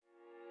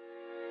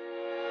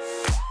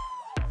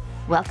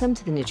Welcome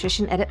to the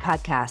Nutrition Edit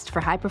podcast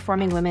for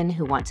high-performing women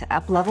who want to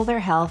up-level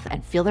their health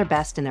and feel their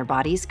best in their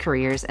bodies,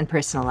 careers, and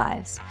personal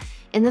lives.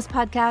 In this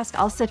podcast,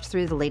 I'll sift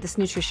through the latest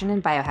nutrition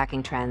and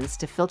biohacking trends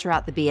to filter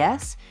out the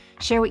BS,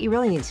 share what you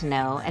really need to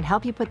know, and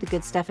help you put the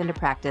good stuff into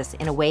practice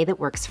in a way that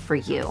works for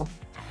you.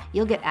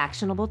 You'll get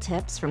actionable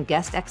tips from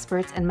guest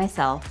experts and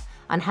myself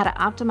on how to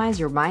optimize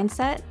your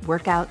mindset,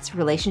 workouts,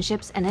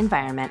 relationships, and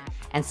environment,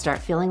 and start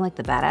feeling like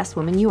the badass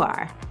woman you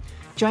are.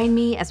 Join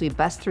me as we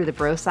bust through the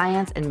bro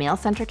science and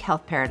male-centric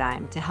health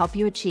paradigm to help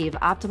you achieve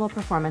optimal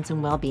performance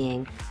and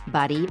well-being,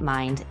 body,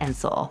 mind, and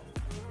soul.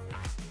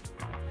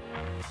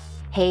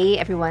 Hey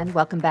everyone,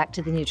 welcome back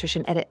to the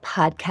Nutrition Edit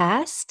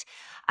podcast.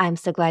 I'm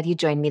so glad you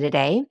joined me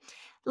today.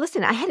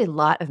 Listen, I had a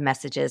lot of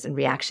messages and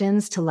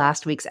reactions to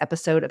last week's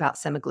episode about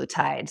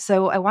semaglutide,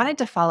 so I wanted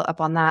to follow up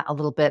on that a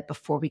little bit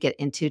before we get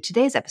into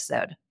today's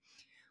episode.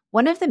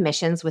 One of the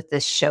missions with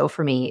this show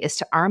for me is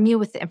to arm you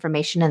with the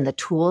information and the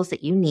tools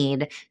that you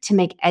need to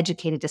make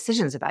educated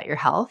decisions about your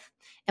health.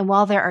 And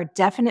while there are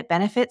definite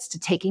benefits to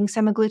taking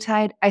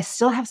semaglutide, I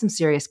still have some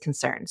serious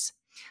concerns.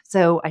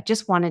 So I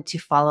just wanted to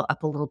follow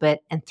up a little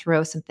bit and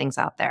throw some things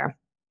out there.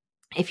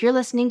 If you're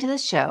listening to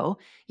this show,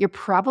 you're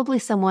probably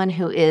someone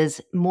who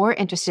is more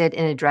interested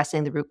in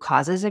addressing the root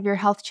causes of your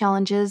health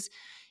challenges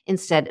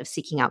instead of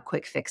seeking out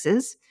quick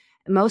fixes.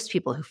 Most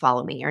people who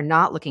follow me are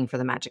not looking for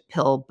the magic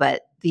pill,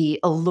 but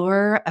the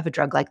allure of a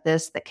drug like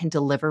this that can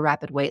deliver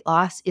rapid weight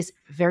loss is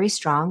very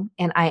strong,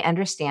 and I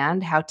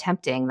understand how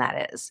tempting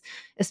that is,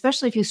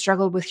 especially if you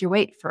struggled with your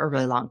weight for a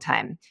really long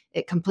time.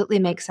 It completely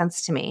makes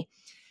sense to me.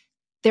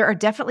 There are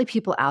definitely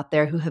people out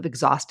there who have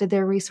exhausted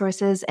their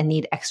resources and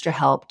need extra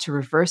help to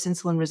reverse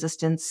insulin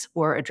resistance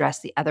or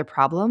address the other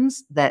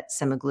problems that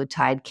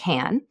semaglutide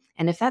can.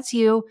 And if that's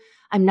you,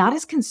 I'm not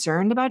as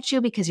concerned about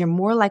you because you're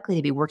more likely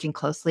to be working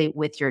closely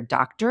with your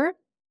doctor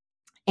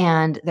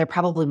and they're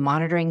probably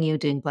monitoring you,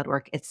 doing blood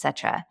work,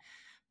 etc.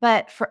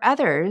 But for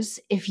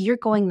others, if you're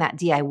going that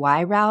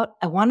DIY route,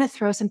 I want to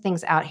throw some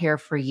things out here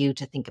for you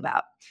to think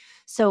about.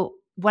 So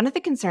one of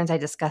the concerns I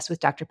discussed with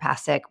Dr.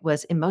 Pasek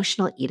was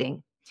emotional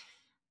eating.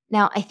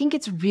 Now, I think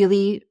it's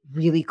really,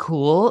 really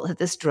cool that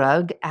this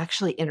drug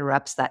actually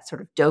interrupts that sort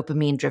of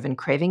dopamine-driven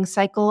craving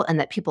cycle and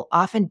that people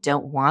often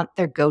don't want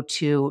their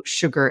go-to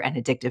sugar and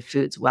addictive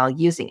foods while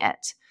using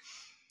it.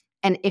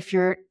 And if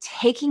you're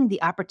taking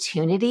the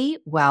opportunity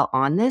while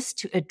on this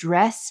to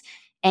address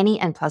any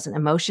unpleasant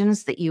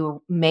emotions that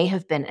you may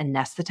have been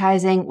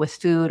anesthetizing with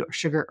food or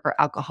sugar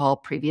or alcohol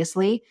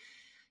previously,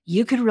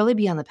 you could really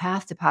be on the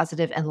path to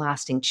positive and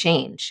lasting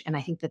change. And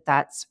I think that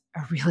that's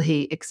a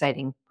really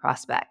exciting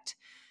prospect.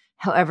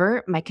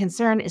 However, my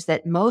concern is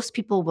that most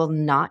people will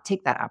not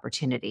take that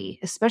opportunity,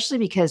 especially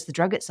because the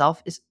drug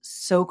itself is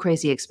so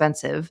crazy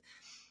expensive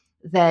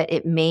that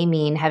it may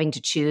mean having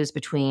to choose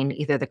between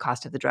either the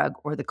cost of the drug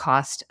or the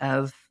cost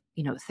of,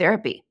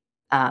 therapy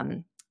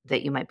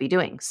that you might be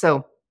doing.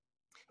 So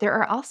there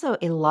are also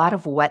a lot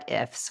of what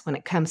ifs when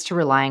it comes to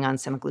relying on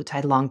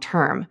semaglutide long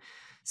term.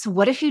 So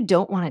what if you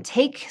don't want to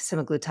take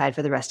semaglutide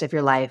for the rest of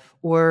your life,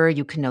 or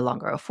you can no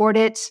longer afford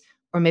it,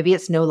 or maybe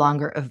it's no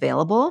longer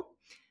available?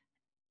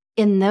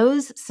 In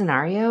those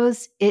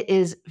scenarios, it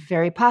is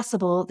very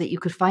possible that you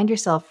could find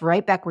yourself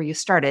right back where you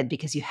started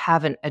because you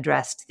haven't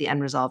addressed the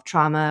unresolved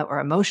trauma or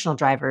emotional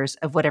drivers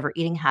of whatever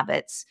eating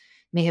habits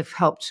may have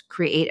helped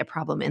create a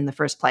problem in the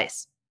first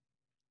place.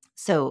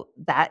 So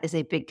that is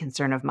a big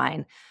concern of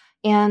mine.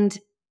 And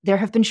there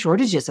have been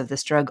shortages of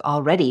this drug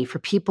already for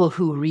people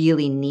who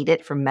really need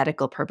it for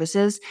medical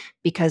purposes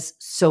because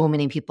so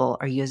many people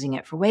are using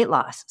it for weight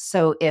loss.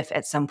 So if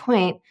at some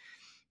point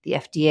the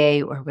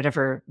FDA or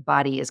whatever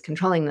body is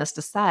controlling this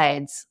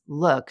decides,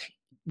 look,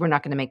 we're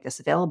not going to make this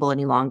available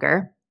any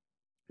longer,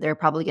 there are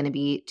probably going to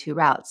be two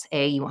routes.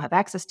 A, you won't have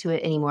access to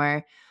it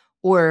anymore,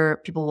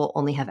 or people will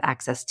only have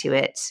access to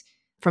it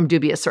from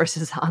dubious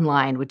sources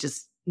online, which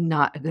is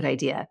not a good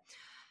idea.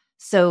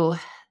 So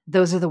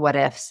those are the what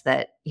ifs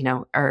that,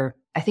 are,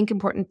 I think,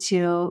 important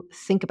to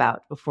think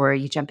about before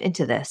you jump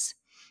into this,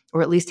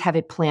 or at least have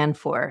a plan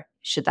for,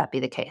 should that be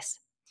the case.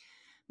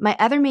 My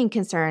other main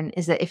concern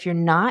is that if you're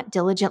not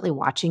diligently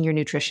watching your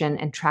nutrition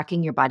and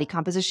tracking your body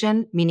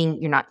composition,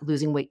 meaning you're not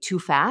losing weight too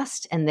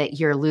fast and that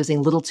you're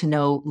losing little to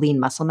no lean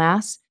muscle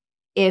mass,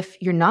 if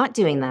you're not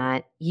doing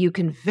that, you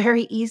can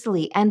very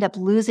easily end up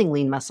losing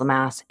lean muscle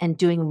mass and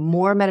doing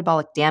more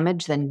metabolic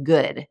damage than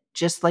good,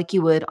 just like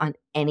you would on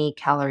any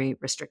calorie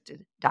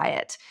restricted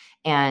diet.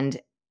 And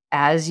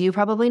as you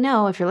probably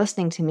know, if you're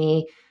listening to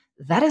me,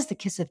 that is the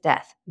kiss of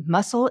death.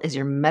 Muscle is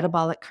your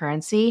metabolic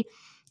currency.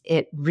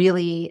 It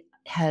really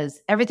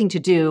has everything to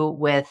do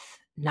with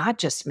not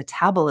just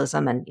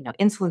metabolism and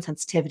insulin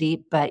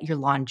sensitivity, but your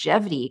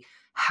longevity,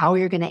 how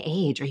you're going to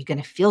age. Are you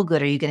going to feel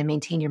good? Are you going to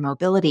maintain your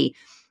mobility?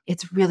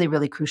 It's really,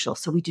 really crucial.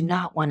 So we do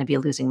not want to be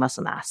losing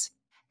muscle mass.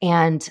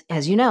 And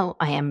as you know,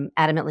 I am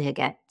adamantly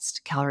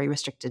against calorie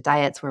restricted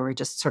diets where we're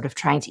just sort of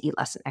trying to eat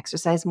less and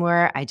exercise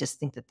more. I just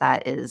think that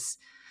that is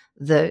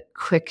the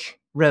quick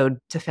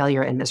road to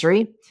failure and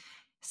misery.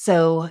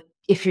 So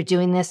if you're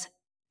doing this,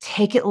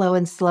 take it low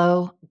and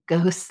slow,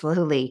 go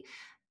slowly.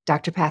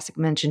 Dr. Pasick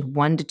mentioned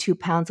 1 to 2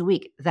 pounds a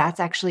week. That's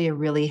actually a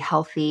really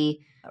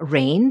healthy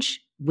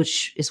range,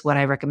 which is what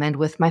I recommend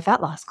with my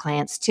fat loss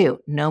clients too.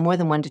 No more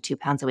than 1 to 2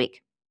 pounds a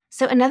week.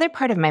 So, another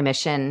part of my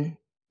mission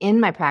in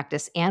my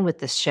practice and with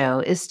this show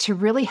is to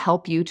really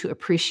help you to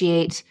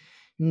appreciate,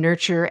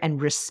 nurture,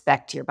 and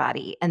respect your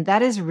body. And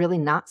that is really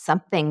not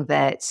something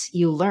that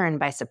you learn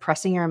by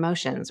suppressing your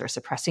emotions or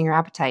suppressing your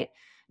appetite,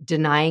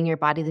 denying your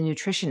body the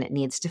nutrition it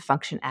needs to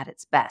function at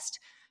its best.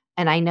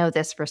 And I know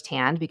this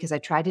firsthand because I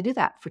tried to do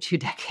that for 2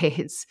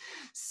 decades.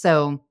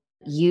 So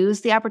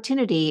use the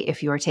opportunity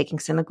if you are taking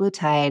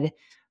semaglutide,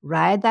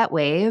 ride that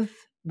wave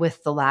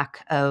with the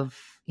lack of,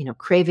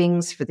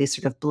 cravings for these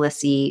sort of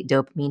blissy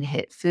dopamine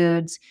hit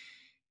foods.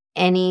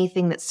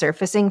 Anything that's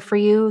surfacing for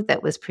you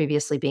that was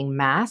previously being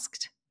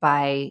masked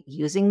by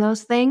using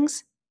those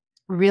things,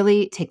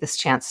 really take this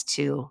chance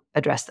to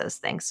address those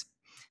things.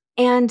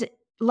 And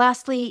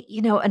lastly,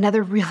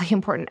 another really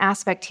important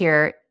aspect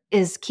here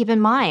is keep in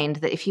mind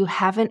that if you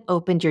haven't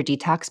opened your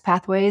detox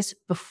pathways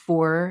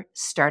before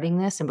starting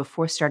this and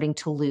before starting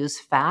to lose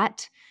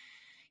fat,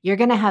 you're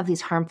going to have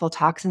these harmful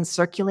toxins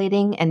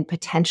circulating and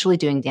potentially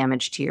doing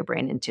damage to your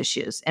brain and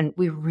tissues. And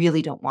we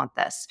really don't want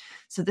this.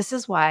 So, this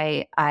is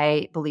why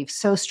I believe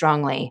so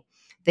strongly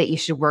that you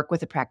should work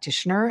with a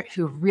practitioner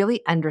who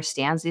really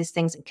understands these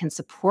things and can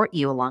support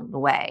you along the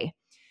way.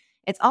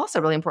 It's also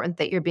really important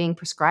that you're being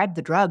prescribed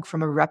the drug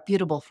from a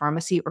reputable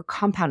pharmacy or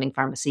compounding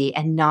pharmacy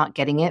and not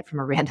getting it from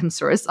a random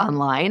source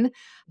online,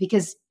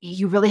 because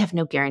you really have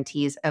no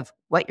guarantees of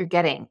what you're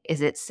getting.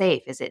 Is it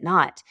safe? Is it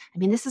not? I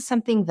mean, this is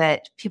something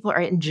that people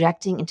are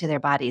injecting into their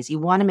bodies. You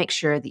want to make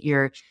sure that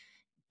you're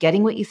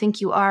getting what you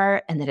think you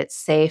are and that it's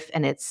safe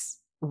and it's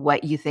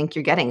what you think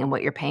you're getting and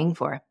what you're paying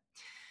for.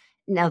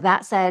 Now,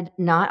 that said,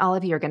 not all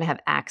of you are going to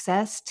have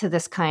access to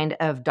this kind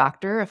of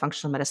doctor, a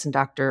functional medicine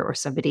doctor, or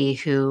somebody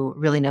who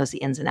really knows the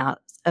ins and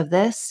outs of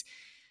this.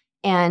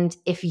 And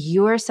if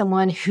you're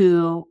someone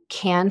who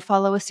can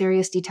follow a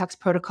serious detox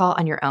protocol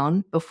on your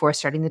own before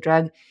starting the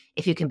drug,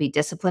 if you can be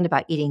disciplined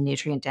about eating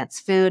nutrient dense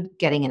food,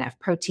 getting enough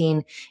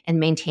protein,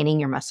 and maintaining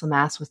your muscle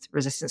mass with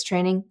resistance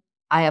training,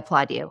 I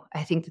applaud you.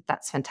 I think that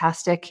that's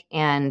fantastic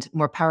and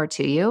more power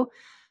to you.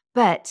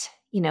 But,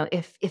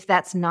 if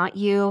that's not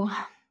you,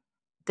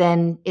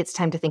 then it's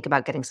time to think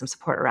about getting some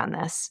support around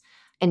this.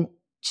 And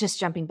just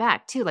jumping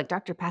back too, like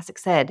Dr. Pasick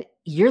said,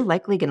 you're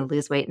likely going to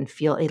lose weight and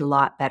feel a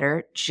lot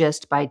better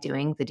just by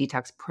doing the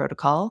detox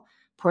protocol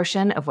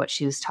portion of what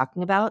she was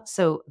talking about.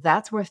 So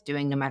that's worth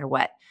doing no matter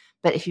what.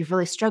 But if you've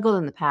really struggled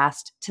in the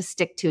past to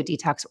stick to a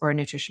detox or a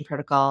nutrition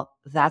protocol,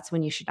 that's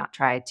when you should not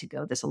try to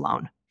go this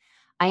alone.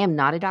 I am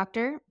not a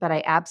doctor, but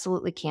I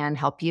absolutely can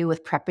help you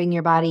with prepping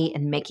your body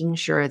and making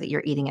sure that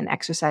you're eating and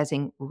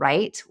exercising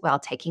right while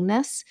taking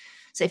this.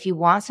 So if you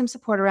want some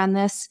support around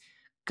this,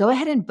 go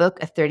ahead and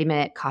book a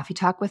 30-minute coffee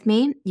talk with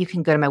me. You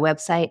can go to my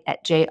website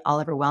at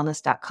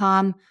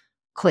joliverwellness.com,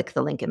 click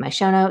the link in my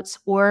show notes,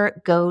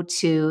 or go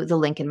to the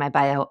link in my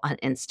bio on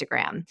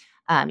Instagram.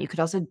 You could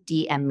also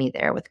DM me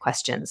there with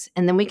questions.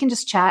 And then we can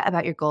just chat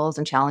about your goals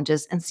and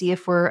challenges and see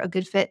if we're a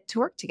good fit to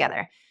work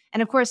together.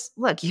 And of course,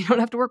 look, you don't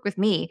have to work with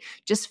me.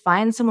 Just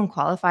find someone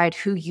qualified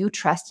who you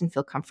trust and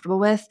feel comfortable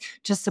with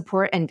to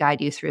support and guide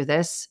you through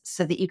this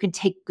so that you can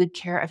take good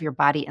care of your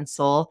body and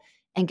soul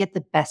and get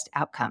the best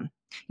outcome.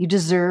 You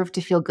deserve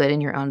to feel good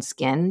in your own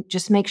skin.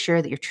 Just make sure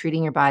that you're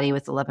treating your body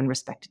with the love and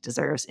respect it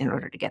deserves in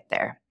order to get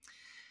there.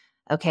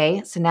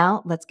 Okay, so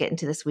now let's get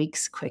into this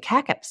week's quick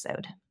hack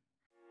episode.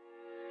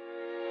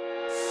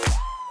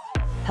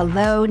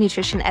 Hello,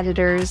 nutrition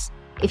editors.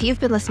 If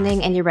you've been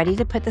listening and you're ready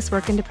to put this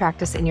work into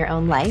practice in your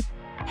own life,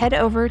 head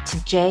over to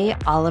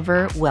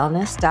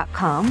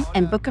joliverwellness.com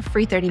and book a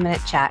free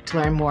 30-minute chat to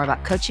learn more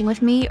about coaching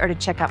with me or to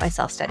check out my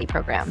self-study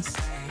programs.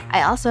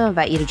 I also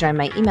invite you to join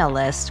my email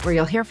list where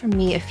you'll hear from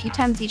me a few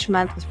times each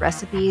month with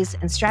recipes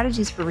and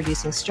strategies for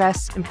reducing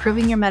stress,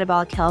 improving your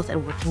metabolic health,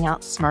 and working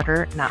out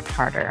smarter, not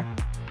harder.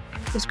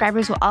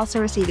 Subscribers will also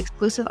receive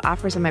exclusive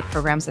offers on my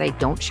programs that I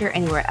don't share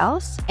anywhere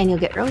else, and you'll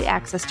get early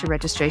access to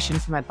registration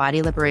for my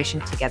Body Liberation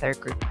Together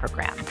group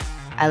program.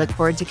 I look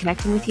forward to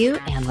connecting with you,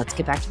 and let's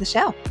get back to the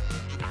show.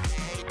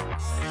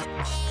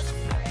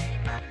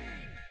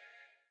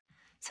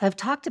 So I've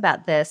talked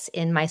about this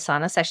in my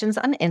sauna sessions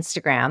on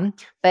Instagram,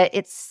 but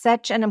it's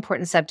such an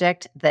important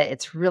subject that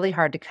it's really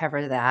hard to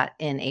cover that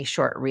in a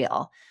short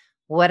reel.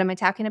 What am I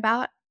talking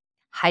about?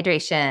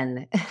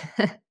 Hydration.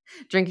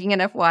 Drinking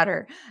enough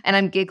water. And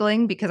I'm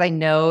giggling because I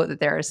know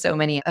that there are so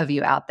many of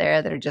you out there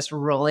that are just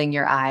rolling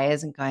your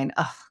eyes and going,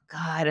 oh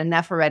God,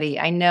 enough already.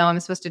 I know I'm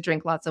supposed to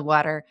drink lots of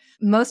water.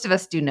 Most of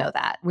us do know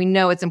that. We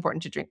know it's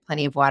important to drink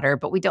plenty of water,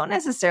 but we don't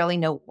necessarily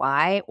know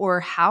why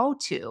or how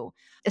to,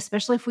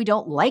 especially if we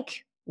don't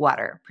like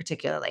water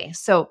particularly.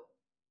 So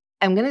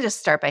I'm going to just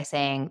start by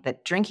saying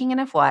that drinking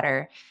enough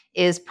water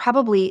is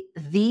probably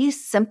the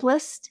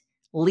simplest,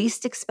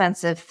 least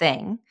expensive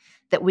thing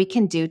that we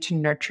can do to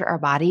nurture our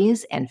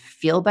bodies and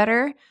feel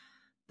better,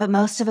 but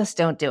most of us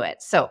don't do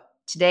it. So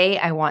today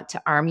I want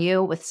to arm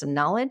you with some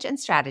knowledge and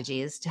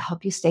strategies to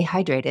help you stay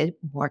hydrated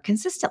more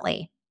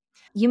consistently.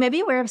 You may be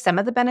aware of some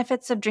of the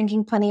benefits of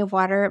drinking plenty of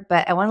water,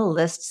 but I want to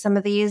list some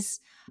of these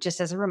just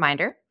as a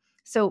reminder.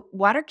 So,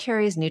 water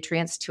carries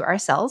nutrients to our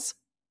cells,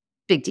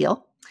 big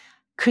deal.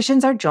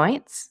 Cushions our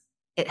joints.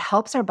 It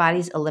helps our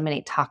bodies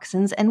eliminate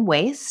toxins and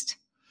waste,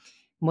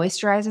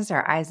 moisturizes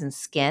our eyes and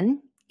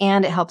skin,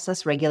 and it helps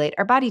us regulate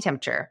our body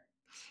temperature.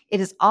 It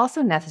is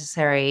also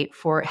necessary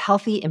for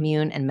healthy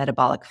immune and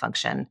metabolic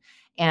function.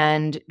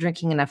 And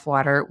drinking enough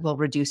water will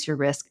reduce your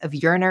risk of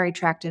urinary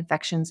tract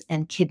infections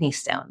and kidney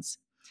stones.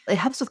 It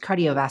helps with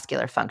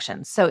cardiovascular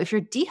function. So, if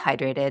you're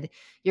dehydrated,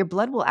 your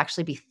blood will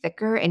actually be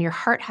thicker and your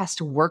heart has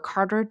to work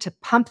harder to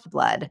pump the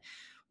blood,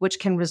 which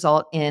can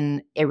result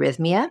in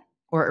arrhythmia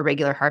or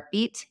irregular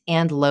heartbeat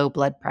and low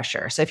blood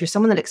pressure. So, if you're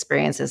someone that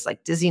experiences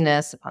like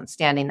dizziness upon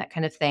standing, that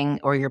kind of thing,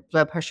 or your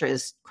blood pressure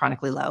is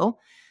chronically low,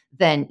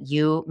 then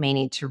you may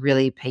need to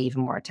really pay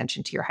even more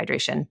attention to your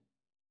hydration.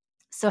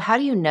 So, how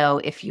do you know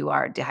if you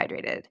are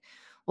dehydrated?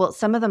 Well,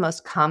 some of the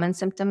most common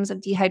symptoms of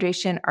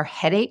dehydration are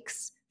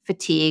headaches,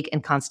 fatigue,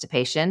 and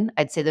constipation.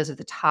 I'd say those are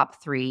the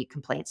top three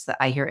complaints that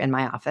I hear in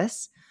my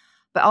office,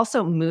 but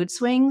also mood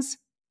swings,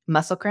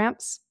 muscle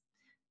cramps,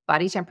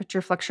 body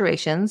temperature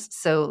fluctuations,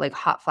 so like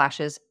hot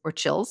flashes or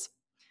chills,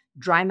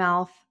 dry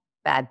mouth,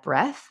 bad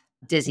breath,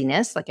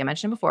 dizziness, like I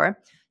mentioned before,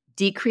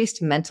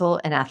 decreased mental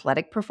and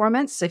athletic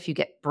performance. So if you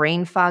get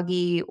brain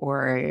foggy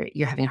or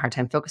you're having a hard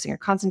time focusing or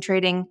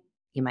concentrating,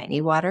 you might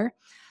need water.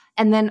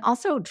 And then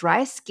also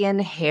dry skin,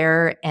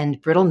 hair, and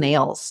brittle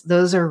nails.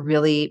 Those are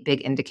really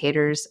big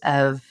indicators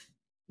of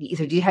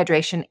either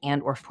dehydration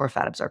and or poor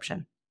fat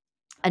absorption.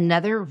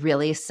 Another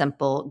really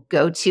simple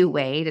go-to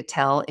way to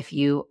tell if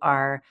you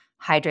are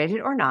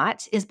hydrated or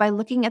not is by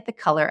looking at the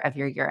color of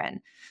your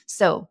urine.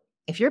 So,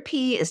 if your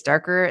pee is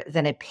darker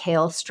than a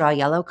pale straw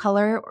yellow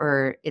color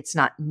or it's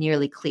not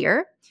nearly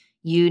clear,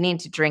 you need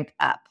to drink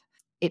up.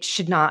 It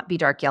should not be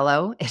dark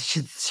yellow. It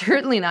should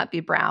certainly not be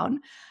brown.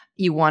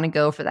 You want to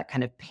go for that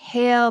kind of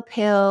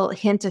pale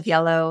hint of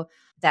yellow.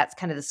 That's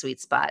kind of the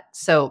sweet spot.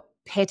 So,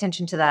 pay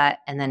attention to that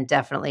and then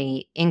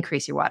definitely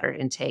increase your water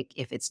intake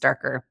if it's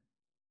darker.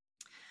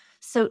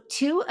 So,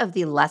 two of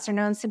the lesser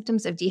known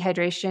symptoms of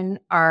dehydration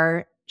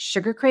are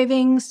sugar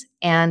cravings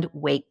and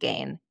weight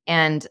gain.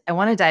 And I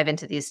want to dive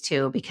into these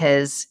two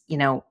because,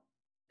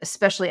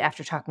 especially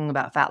after talking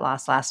about fat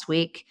loss last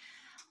week,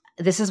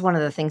 this is one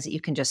of the things that you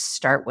can just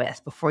start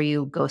with before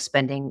you go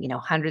spending,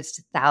 hundreds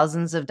to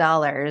thousands of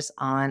dollars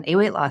on a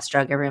weight loss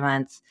drug every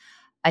month.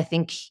 I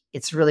think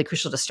it's really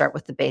crucial to start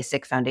with the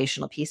basic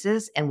foundational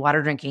pieces, and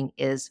water drinking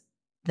is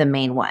the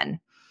main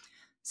one.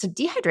 So,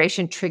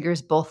 dehydration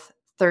triggers both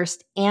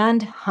thirst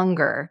and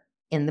hunger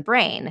in the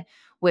brain,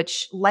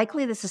 which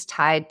likely this is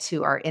tied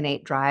to our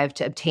innate drive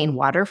to obtain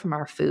water from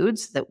our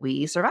foods that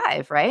we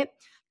survive, right?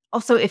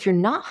 Also, if you're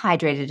not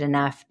hydrated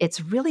enough,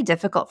 it's really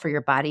difficult for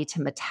your body to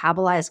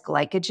metabolize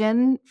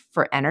glycogen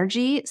for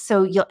energy.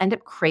 So, you'll end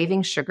up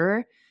craving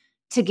sugar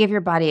to give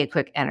your body a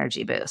quick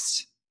energy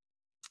boost.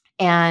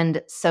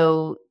 And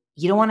so,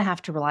 you don't want to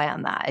have to rely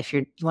on that. If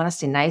you want to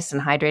stay nice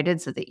and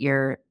hydrated so that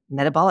your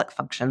metabolic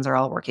functions are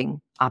all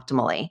working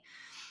optimally.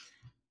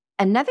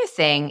 Another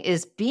thing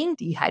is being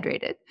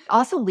dehydrated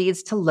also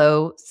leads to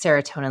low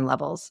serotonin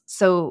levels.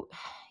 So,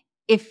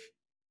 if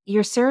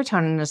your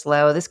serotonin is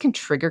low, this can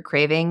trigger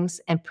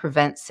cravings and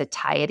prevent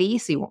satiety.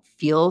 So, you won't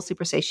feel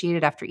super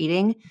satiated after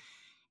eating.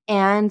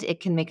 And it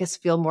can make us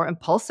feel more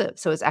impulsive.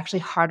 So, it's actually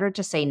harder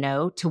to say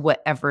no to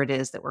whatever it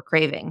is that we're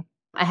craving.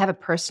 I have a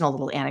personal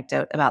little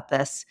anecdote about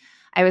this.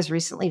 I was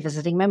recently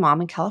visiting my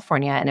mom in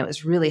California and it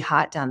was really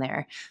hot down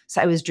there.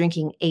 So, I was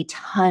drinking a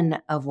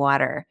ton of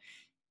water.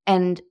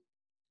 And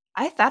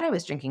I thought I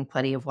was drinking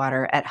plenty of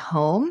water at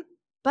home,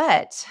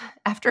 but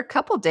after a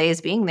couple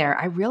days being there,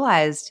 I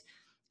realized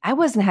I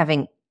wasn't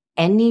having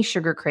any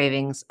sugar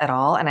cravings at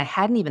all, and I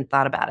hadn't even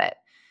thought about it.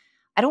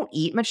 I don't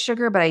eat much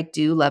sugar, but I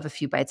do love a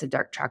few bites of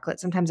dark chocolate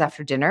sometimes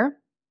after dinner.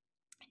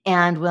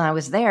 And when I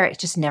was there, it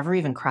just never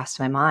even crossed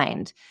my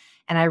mind.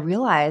 And I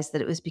realized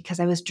that it was because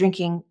I was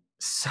drinking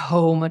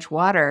so much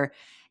water.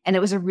 And it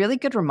was a really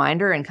good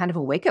reminder and kind of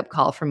a wake up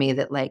call for me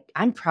that, like,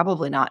 I'm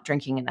probably not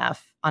drinking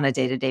enough on a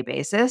day to day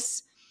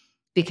basis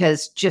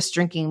because just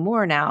drinking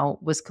more now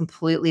was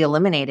completely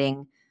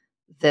eliminating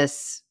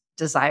this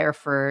desire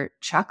for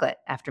chocolate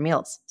after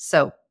meals.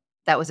 So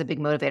that was a big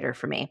motivator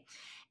for me.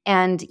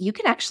 And you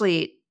can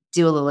actually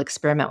do a little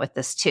experiment with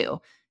this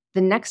too.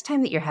 The next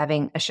time that you're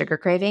having a sugar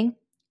craving,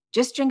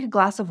 just drink a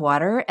glass of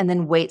water and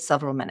then wait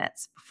several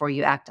minutes before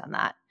you act on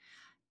that.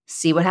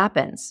 See what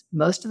happens.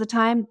 Most of the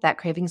time, that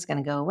craving is going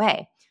to go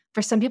away.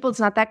 For some people, it's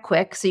not that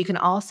quick. So you can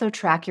also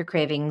track your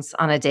cravings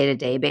on a day to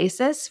day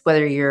basis,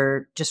 whether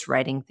you're just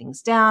writing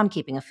things down,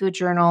 keeping a food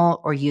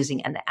journal, or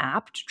using an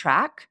app to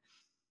track.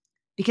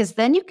 Because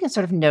then you can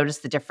sort of notice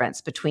the difference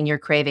between your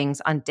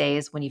cravings on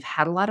days when you've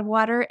had a lot of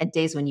water and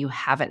days when you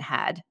haven't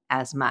had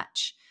as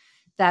much.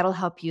 That'll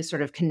help you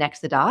sort of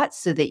connect the dots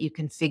so that you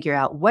can figure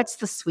out what's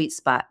the sweet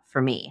spot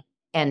for me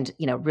and,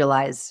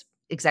 realize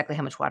exactly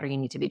how much water you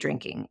need to be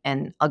drinking.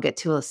 And I'll get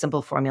to a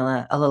simple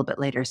formula a little bit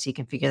later so you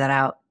can figure that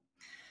out.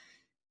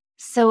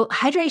 So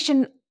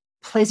hydration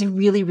plays a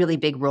really, really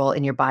big role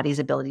in your body's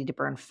ability to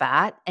burn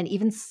fat. And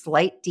even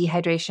slight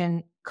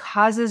dehydration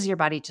causes your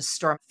body to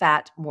store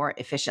fat more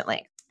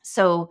efficiently.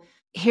 So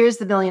here's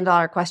the $1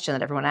 million question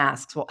that everyone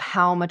asks. Well,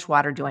 how much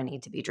water do I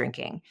need to be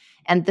drinking?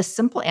 And the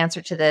simple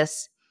answer to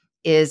this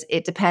is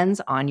it depends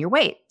on your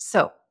weight.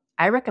 So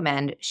I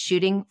recommend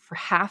shooting for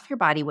half your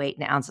body weight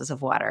in ounces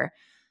of water.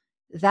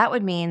 That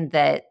would mean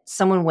that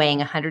someone weighing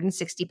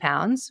 160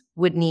 pounds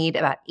would need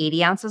about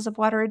 80 ounces of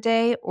water a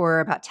day or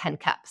about 10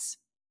 cups.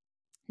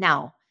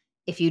 Now,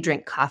 if you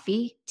drink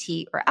coffee,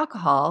 tea, or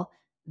alcohol,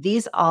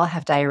 these all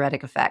have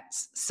diuretic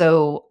effects.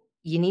 So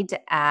you need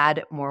to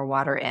add more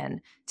water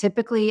in,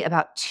 typically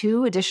about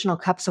 2 additional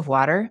cups of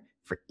water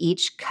for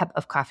each cup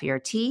of coffee or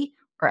tea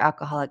or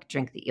alcoholic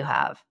drink that you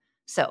have.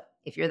 So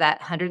if you're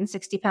that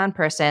 160-pound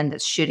person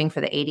that's shooting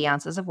for the 80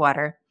 ounces of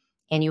water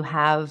and you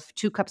have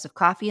 2 cups of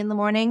coffee in the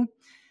morning,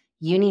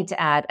 you need to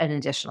add an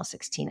additional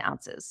 16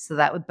 ounces. So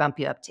that would bump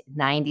you up to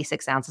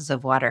 96 ounces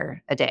of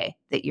water a day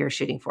that you're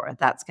shooting for.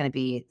 That's going to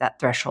be that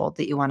threshold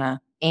that you want to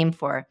aim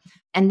for.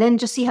 And then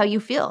just see how you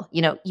feel.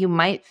 You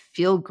might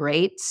feel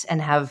great and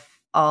have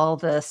all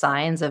the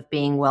signs of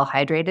being well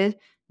hydrated,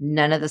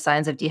 none of the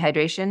signs of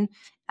dehydration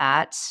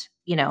at,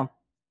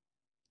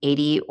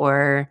 80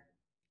 or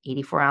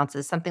 84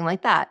 ounces, something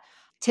like that.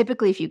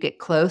 Typically, if you get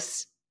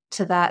close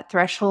to that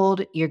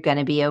threshold, you're going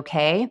to be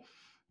okay.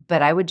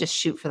 But I would just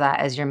shoot for that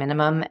as your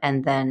minimum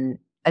and then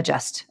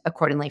adjust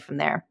accordingly from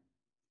there.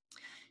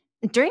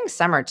 During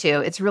summer,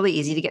 too, it's really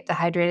easy to get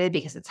dehydrated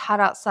because it's hot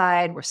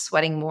outside. We're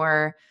sweating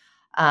more.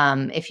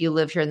 If you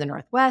live here in the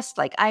Northwest,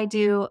 like I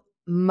do,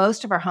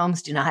 most of our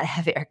homes do not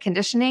have air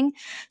conditioning.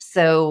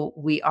 So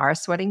we are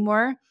sweating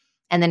more.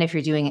 And then if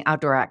you're doing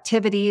outdoor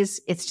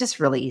activities, it's just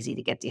really easy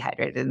to get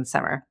dehydrated in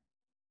summer.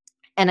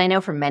 And I know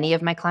for many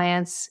of my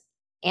clients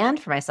and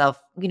for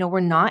myself, we're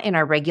not in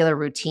our regular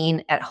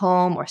routine at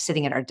home or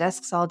sitting at our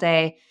desks all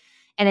day.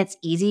 And it's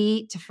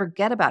easy to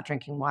forget about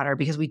drinking water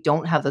because we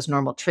don't have those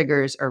normal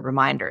triggers or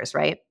reminders,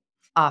 right?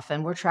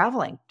 Often we're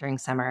traveling during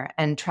summer,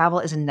 and travel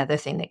is another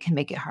thing that can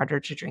make it harder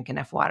to drink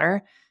enough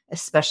water,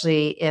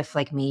 especially if,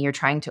 like me, you're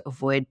trying to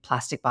avoid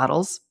plastic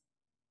bottles.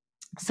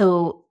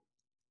 So,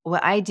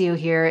 what I do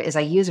here is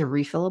I use a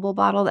refillable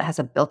bottle that has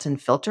a built in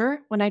filter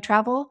when I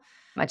travel.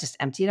 I just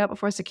empty it out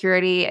before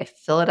security. I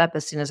fill it up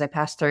as soon as I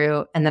pass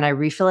through, and then I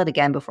refill it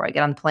again before I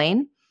get on the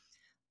plane.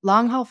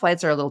 Long haul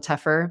flights are a little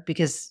tougher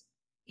because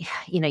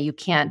you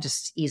can't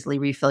just easily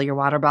refill your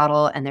water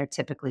bottle, and they're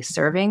typically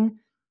serving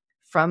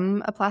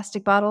from a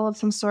plastic bottle of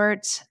some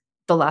sort.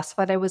 The last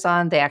flight I was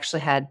on, they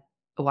actually had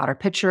a water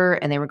pitcher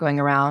and they were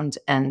going around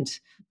and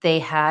they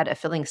had a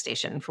filling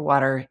station for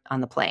water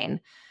on the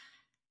plane.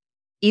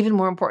 Even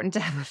more important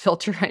to have a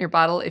filter on your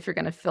bottle if you're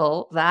going to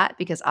fill that,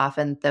 because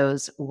often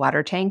those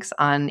water tanks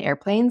on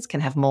airplanes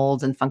can have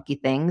molds and funky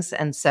things.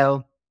 And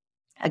so,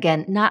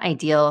 again, not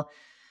ideal.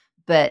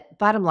 But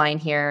bottom line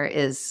here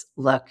is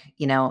look,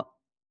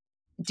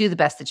 do the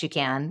best that you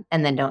can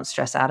and then don't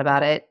stress out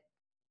about it.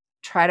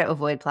 Try to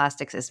avoid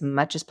plastics as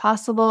much as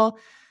possible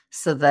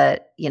so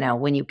that,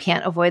 when you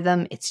can't avoid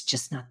them, it's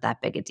just not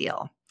that big a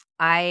deal.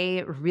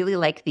 I really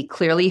like the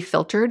clearly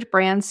filtered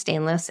brand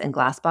stainless and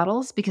glass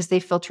bottles because they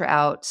filter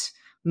out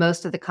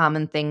most of the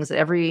common things that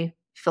every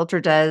filter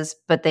does,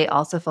 but they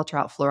also filter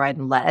out fluoride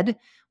and lead,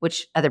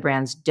 which other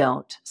brands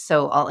don't.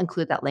 So I'll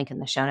include that link in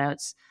the show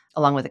notes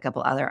along with a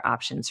couple other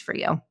options for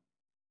you.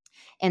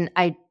 And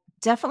I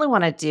definitely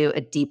want to do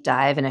a deep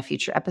dive in a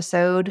future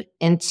episode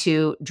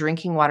into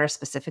drinking water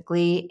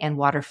specifically and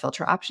water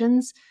filter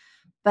options.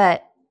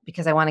 But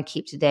because I want to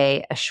keep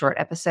today a short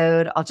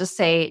episode, I'll just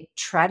say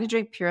try to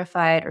drink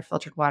purified or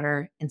filtered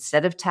water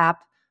instead of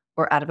tap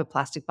or out of a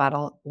plastic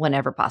bottle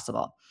whenever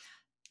possible.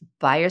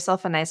 Buy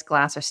yourself a nice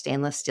glass or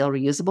stainless steel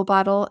reusable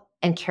bottle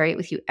and carry it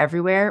with you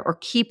everywhere, or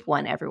keep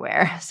one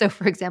everywhere. So,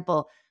 for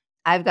example,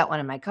 I've got one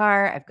in my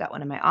car, I've got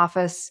one in my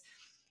office,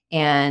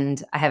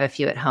 and I have a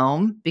few at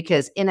home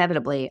because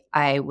inevitably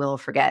I will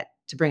forget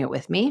to bring it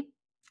with me.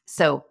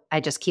 So I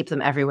just keep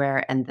them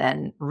everywhere and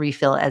then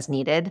refill as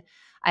needed.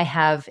 I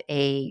have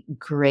a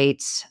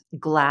great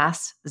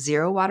glass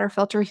zero water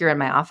filter here in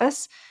my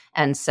office.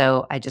 And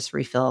so I just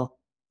refill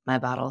my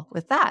bottle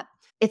with that.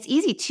 It's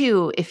easy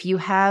too if you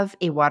have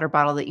a water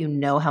bottle that you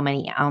know how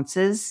many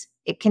ounces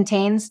it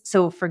contains.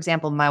 So, for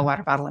example, my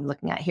water bottle I'm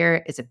looking at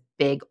here is a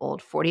big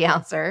old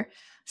 40-ouncer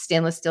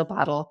stainless steel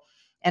bottle.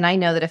 And I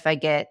know that if I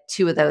get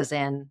 2 of those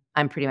in,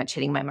 I'm pretty much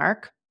hitting my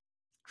mark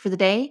for the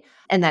day.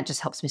 And that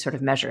just helps me sort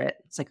of measure it.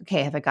 It's like,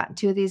 okay, have I gotten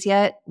 2 of these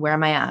yet? Where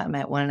am I at? I'm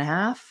at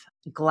 1.5.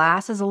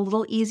 Glass is a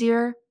little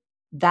easier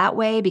that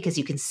way because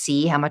you can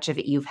see how much of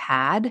it you've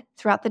had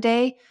throughout the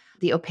day.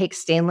 The opaque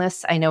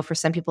stainless, I know for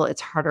some people,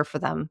 it's harder for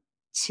them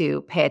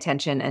to pay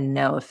attention and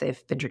know if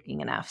they've been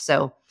drinking enough.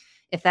 So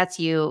if that's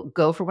you,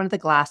 go for one of the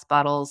glass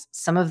bottles.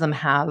 Some of them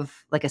have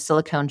like a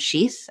silicone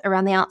sheath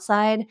around the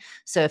outside.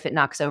 So if it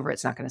knocks over,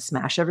 it's not going to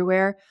smash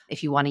everywhere.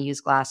 If you want to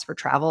use glass for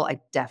travel, I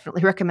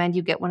definitely recommend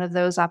you get one of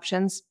those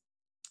options.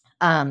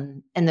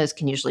 And those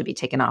can usually be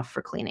taken off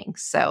for cleaning.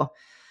 So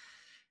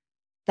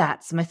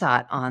that's my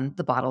thought on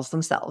the bottles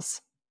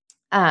themselves.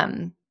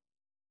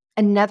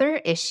 Another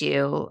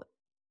issue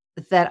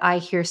that I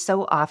hear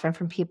so often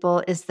from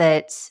people is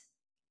that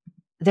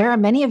there are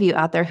many of you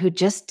out there who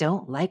just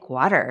don't like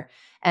water.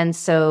 And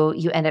so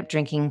you end up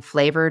drinking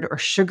flavored or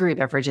sugary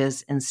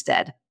beverages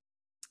instead.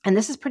 And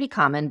this is pretty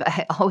common, but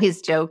I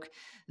always joke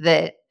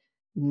that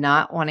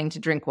not wanting to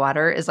drink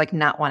water is like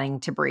not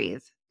wanting to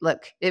breathe.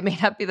 Look, it may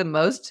not be the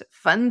most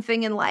fun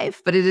thing in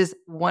life, but it is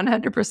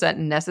 100%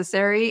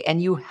 necessary,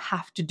 and you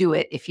have to do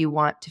it if you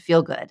want to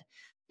feel good.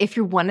 If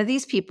you're one of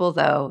these people,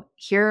 though,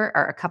 here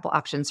are a couple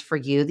options for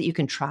you that you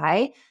can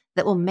try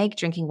that will make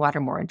drinking water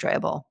more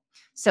enjoyable.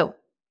 So,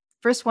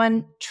 first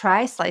one,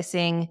 try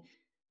slicing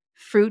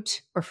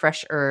fruit or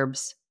fresh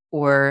herbs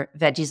or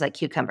veggies like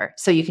cucumber.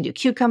 So you can do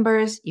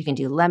cucumbers, you can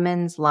do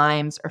lemons,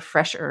 limes, or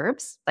fresh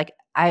herbs.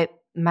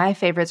 My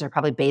favorites are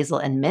probably basil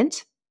and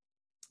mint.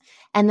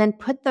 And then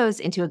put those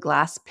into a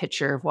glass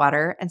pitcher of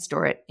water and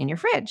store it in your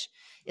fridge.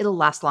 It'll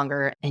last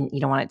longer and you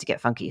don't want it to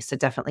get funky. So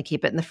definitely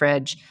keep it in the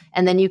fridge.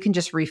 And then you can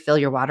just refill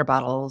your water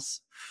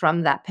bottles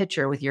from that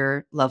pitcher with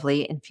your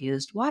lovely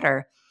infused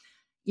water.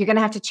 You're going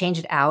to have to change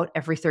it out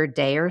every third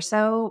day or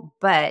so,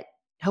 but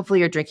hopefully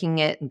you're drinking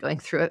it and going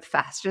through it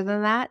faster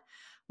than that.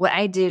 What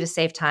I do to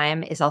save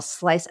time is I'll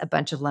slice a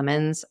bunch of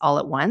lemons all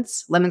at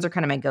once. Lemons are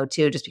kind of my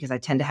go-to just because I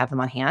tend to have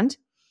them on hand.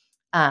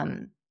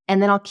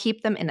 And then I'll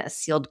keep them in a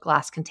sealed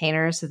glass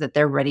container so that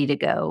they're ready to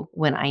go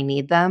when I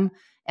need them.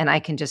 And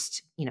I can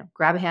just,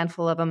 grab a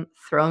handful of them,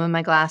 throw them in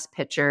my glass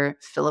pitcher,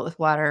 fill it with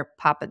water,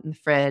 pop it in the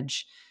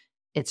fridge.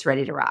 It's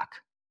ready to rock.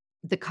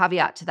 The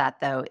caveat to that,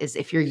 though, is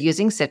if you're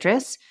using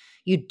citrus,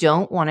 you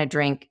don't want to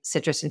drink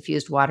citrus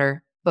infused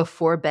water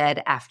before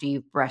bed after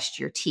you've brushed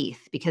your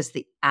teeth because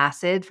the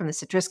acid from the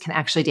citrus can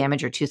actually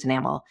damage your tooth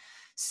enamel.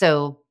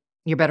 So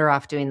you're better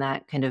off doing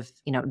that kind of,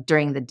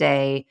 during the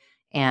day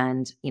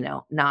and,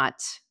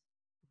 not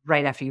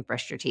right after you've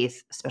brushed your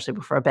teeth, especially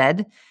before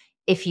bed.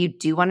 If you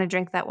do want to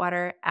drink that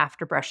water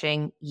after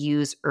brushing,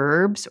 use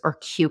herbs or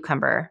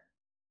cucumber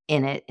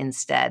in it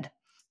instead.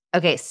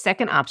 Okay,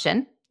 second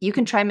option, you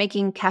can try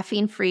making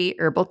caffeine-free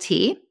herbal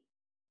tea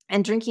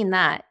and drinking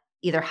that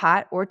either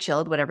hot or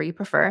chilled, whatever you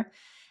prefer.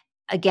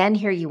 Again,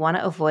 here you want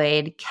to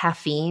avoid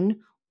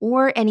caffeine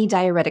or any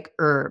diuretic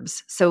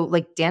herbs. So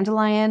like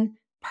dandelion,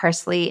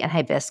 parsley, and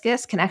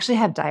hibiscus can actually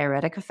have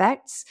diuretic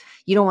effects.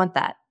 You don't want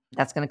that.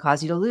 That's going to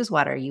cause you to lose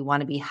water. You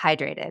want to be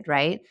hydrated,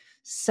 right?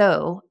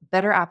 So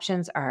better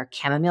options are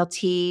chamomile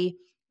tea,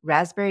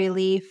 raspberry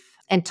leaf,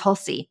 and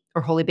tulsi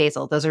or holy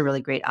basil. Those are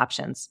really great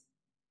options.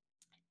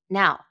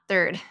 Now,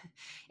 third,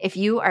 if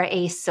you are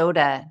a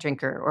soda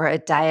drinker or a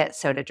diet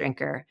soda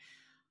drinker,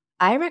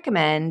 I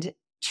recommend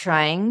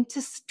trying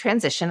to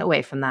transition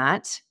away from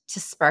that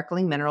to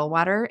sparkling mineral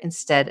water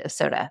instead of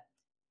soda.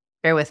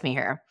 Bear with me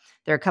here.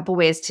 There are a couple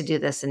ways to do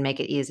this and make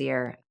it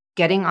easier.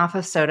 Getting off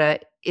of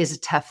soda is a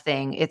tough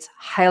thing. It's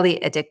highly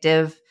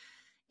addictive.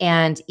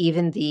 And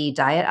even the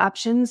diet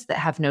options that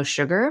have no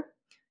sugar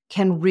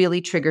can really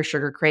trigger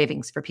sugar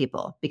cravings for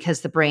people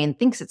because the brain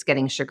thinks it's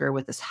getting sugar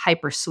with this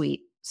hyper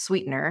sweet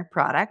sweetener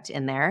product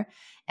in there.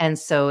 And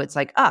so it's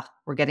like,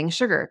 we're getting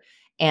sugar.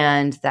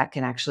 And that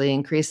can actually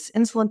increase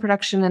insulin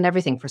production and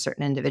everything for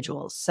certain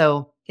individuals.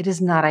 So it is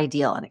not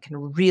ideal and it can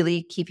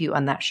really keep you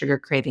on that sugar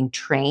craving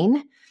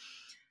train.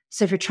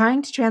 So if you're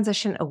trying to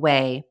transition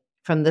away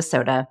from the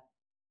soda,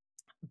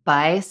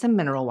 buy some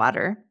mineral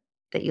water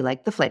that you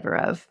like the flavor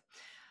of.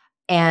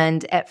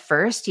 And at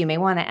first, you may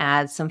want to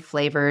add some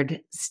flavored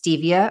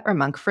stevia or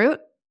monk fruit.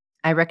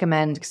 I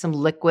recommend some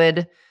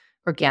liquid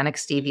organic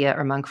stevia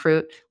or monk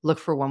fruit. Look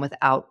for one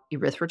without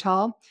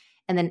erythritol.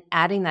 And then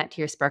adding that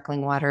to your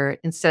sparkling water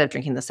instead of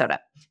drinking the soda.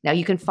 Now,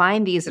 you can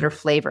find these that are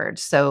flavored.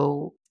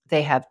 So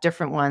they have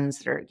different ones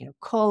that are,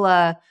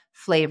 cola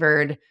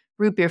flavored,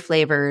 root beer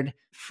flavored,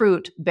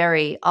 fruit,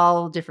 berry,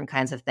 all different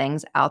kinds of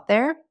things out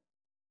there.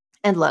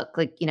 And look,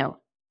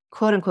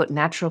 quote unquote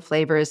natural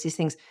flavors, these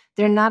things,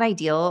 they're not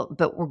ideal,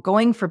 but we're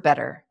going for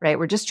better, right?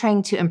 We're just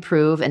trying to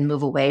improve and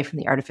move away from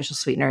the artificial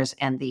sweeteners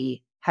and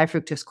the high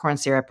fructose corn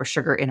syrup or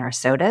sugar in our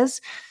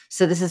sodas.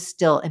 So this is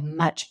still a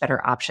much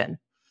better option.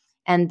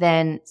 And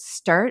then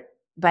start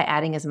by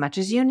adding as much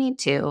as you need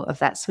to of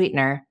that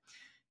sweetener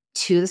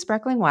to the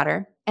sparkling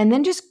water, and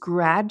then just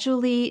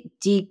gradually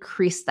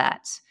decrease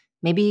that,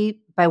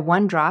 maybe by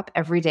 1 drop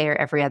every day or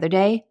every other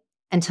day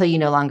until you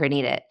no longer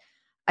need it.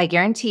 I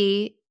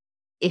guarantee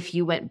if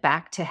you went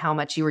back to how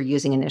much you were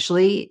using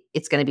initially,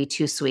 it's going to be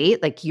too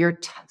sweet. Like your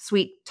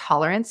sweet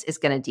tolerance is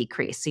going to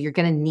decrease. So you're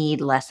going to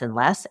need less and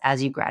less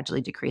as you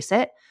gradually decrease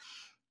it.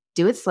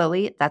 Do it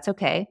slowly. That's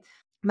okay.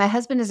 My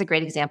husband is a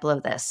great example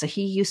of this. So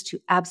he used to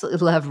absolutely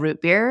love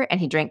root beer and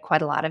he drank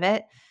quite a lot of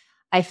it.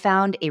 I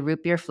found a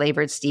root beer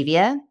flavored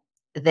stevia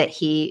that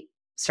he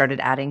started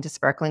adding to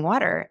sparkling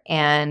water.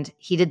 And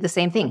he did the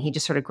same thing. He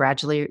just sort of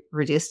gradually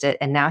reduced it.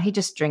 And now he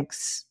just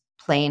drinks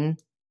plain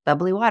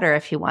bubbly water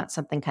if he wants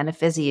something kind of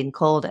fizzy and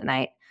cold at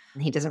night.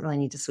 And he doesn't really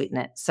need to sweeten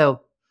it.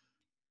 So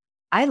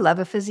I love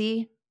a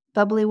fizzy,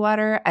 bubbly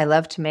water. I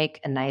love to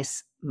make a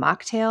nice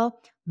mocktail.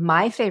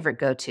 My favorite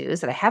go-tos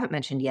that I haven't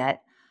mentioned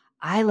yet,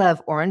 I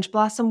love orange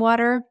blossom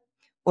water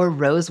or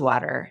rose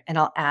water, and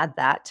I'll add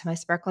that to my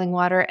sparkling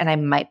water. And I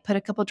might put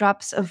a couple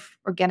drops of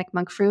organic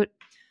monk fruit.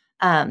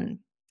 Um,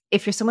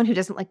 if you're someone who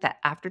doesn't like that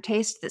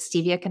aftertaste that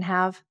stevia can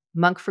have,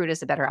 monk fruit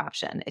is a better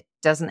option. It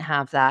doesn't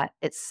have that.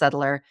 It's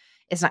subtler.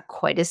 It's not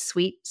quite as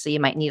sweet, so you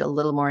might need a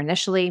little more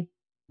initially,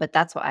 but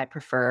that's what I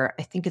prefer.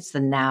 I think it's the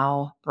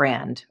Now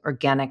brand,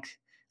 organic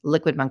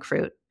liquid monk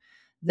fruit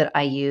that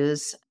I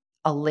use.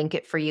 I'll link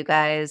it for you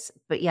guys.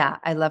 But yeah,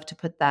 I love to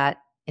put that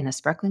in a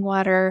sparkling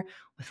water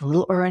with a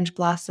little orange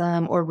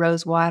blossom or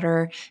rose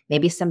water,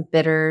 maybe some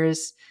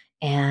bitters,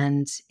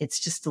 and it's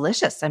just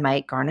delicious. I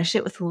might garnish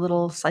it with a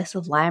little slice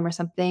of lime or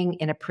something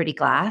in a pretty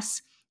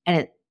glass,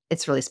 and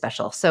it's really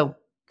special. So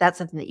that's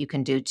something that you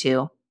can do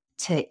too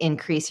to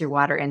increase your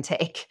water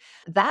intake.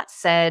 That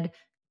said,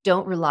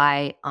 don't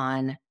rely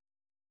on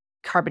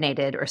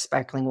carbonated or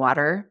sparkling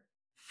water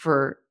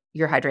for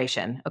your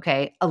hydration.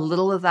 Okay. A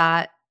little of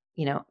that,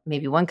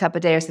 maybe 1 cup a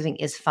day or something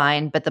is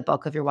fine, but the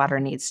bulk of your water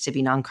needs to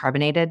be non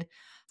carbonated.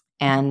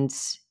 And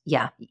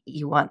yeah,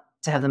 you want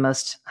to have the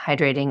most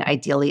hydrating,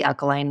 ideally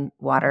alkaline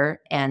water,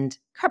 and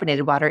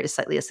carbonated water is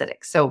slightly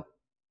acidic. So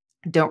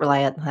don't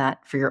rely on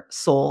that for your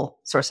sole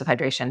source of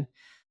hydration.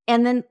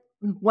 And then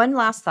one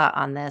last thought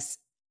on this: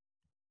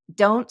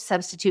 don't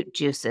substitute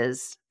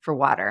juices for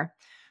water.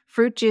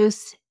 Fruit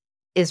juice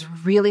is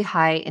really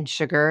high in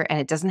sugar and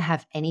it doesn't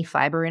have any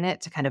fiber in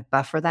it to kind of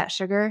buffer that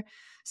sugar.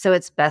 So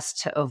it's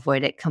best to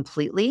avoid it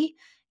completely.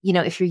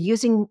 If you're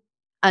using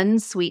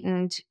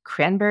unsweetened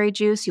cranberry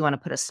juice, you want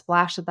to put a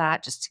splash of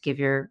that just to give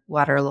your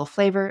water a little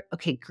flavor.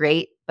 Okay,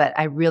 great. But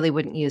I really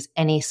wouldn't use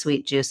any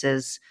sweet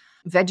juices.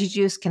 Veggie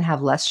juice can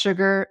have less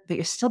sugar, but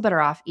you're still better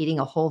off eating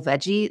a whole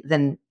veggie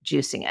than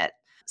juicing it.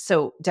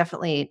 So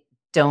definitely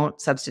don't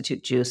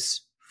substitute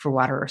juice for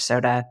water or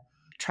soda.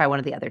 Try one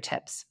of the other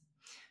tips.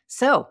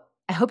 So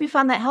I hope you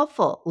found that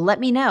helpful. Let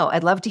me know.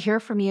 I'd love to hear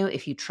from you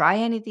if you try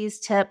any of these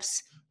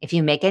tips, if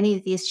you make any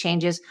of these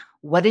changes.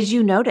 What did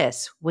you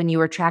notice when you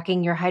were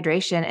tracking your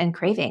hydration and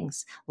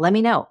cravings? Let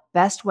me know.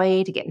 Best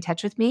way to get in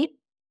touch with me: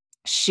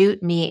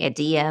 shoot me a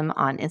DM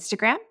on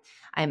Instagram.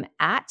 I'm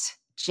at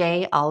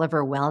J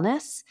Oliver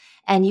Wellness,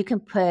 and you can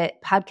put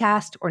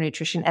podcast or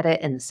nutrition edit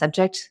in the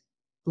subject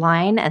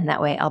line, and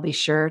that way I'll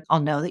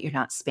know that you're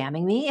not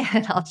spamming me,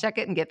 and I'll check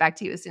it and get back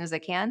to you as soon as I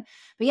can.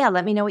 But yeah,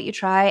 let me know what you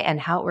try and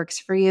how it works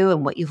for you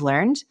and what you've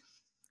learned.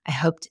 I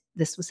hoped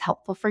this was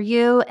helpful for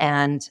you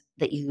and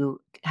that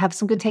you have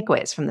some good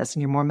takeaways from this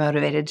and you're more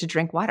motivated to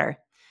drink water.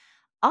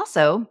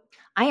 Also,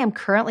 I am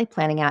currently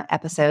planning out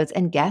episodes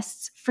and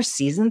guests for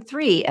season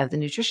 3 of the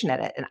Nutrition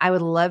Edit, and I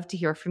would love to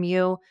hear from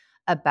you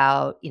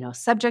about,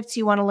 subjects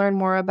you want to learn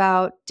more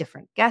about,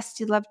 different guests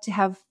you'd love to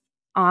have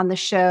on the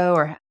show,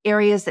 or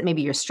areas that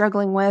maybe you're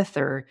struggling with,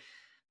 or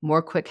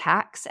more quick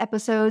hacks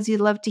episodes you'd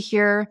love to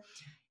hear.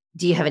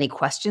 Do you have any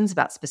questions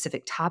about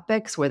specific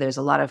topics where there's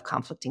a lot of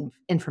conflicting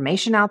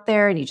information out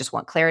there and you just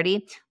want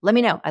clarity? Let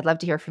me know. I'd love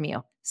to hear from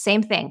you.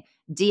 Same thing.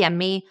 DM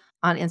me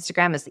on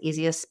Instagram is the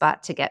easiest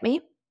spot to get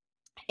me.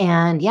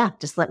 And yeah,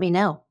 just let me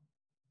know.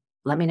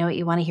 Let me know what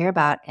you want to hear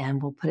about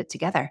and we'll put it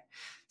together.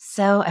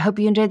 So I hope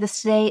you enjoyed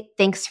this today.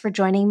 Thanks for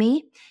joining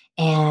me,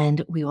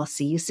 and we will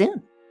see you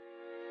soon.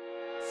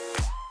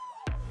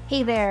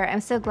 Hey there,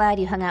 I'm so glad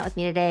you hung out with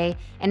me today.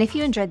 And if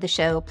you enjoyed the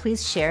show,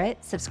 please share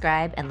it,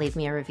 subscribe, and leave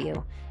me a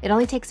review. It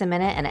only takes a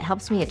minute and it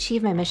helps me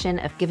achieve my mission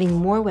of giving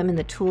more women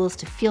the tools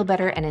to feel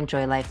better and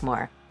enjoy life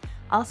more.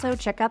 Also,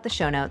 check out the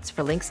show notes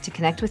for links to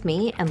connect with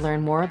me and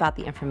learn more about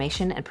the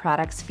information and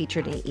products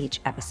featured in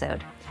each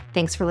episode.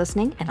 Thanks for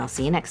listening, and I'll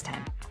see you next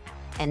time.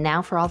 And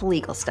now for all the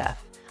legal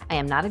stuff. I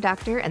am not a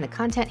doctor, and the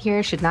content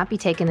here should not be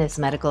taken as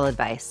medical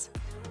advice.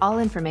 All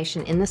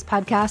information in this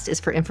podcast is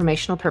for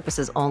informational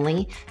purposes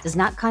only, does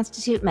not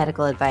constitute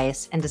medical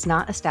advice, and does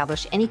not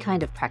establish any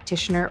kind of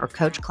practitioner or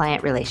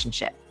coach-client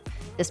relationship.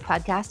 This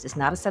podcast is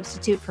not a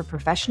substitute for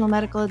professional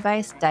medical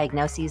advice,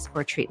 diagnoses,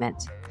 or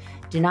treatment.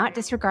 Do not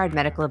disregard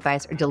medical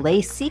advice or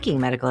delay seeking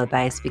medical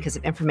advice because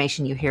of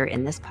information you hear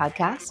in this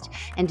podcast,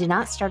 and do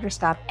not start or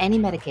stop any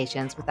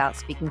medications without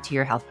speaking to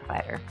your health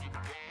provider.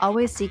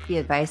 Always seek the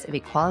advice of a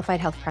qualified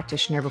health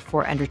practitioner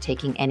before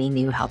undertaking any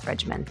new health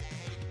regimen.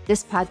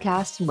 This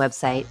podcast and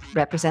website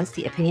represents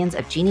the opinions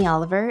of Jeannie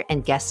Oliver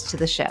and guests to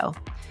the show.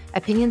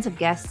 Opinions of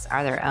guests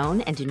are their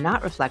own and do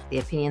not reflect the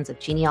opinions of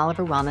Jeannie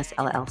Oliver Wellness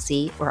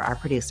LLC or our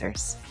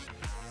producers.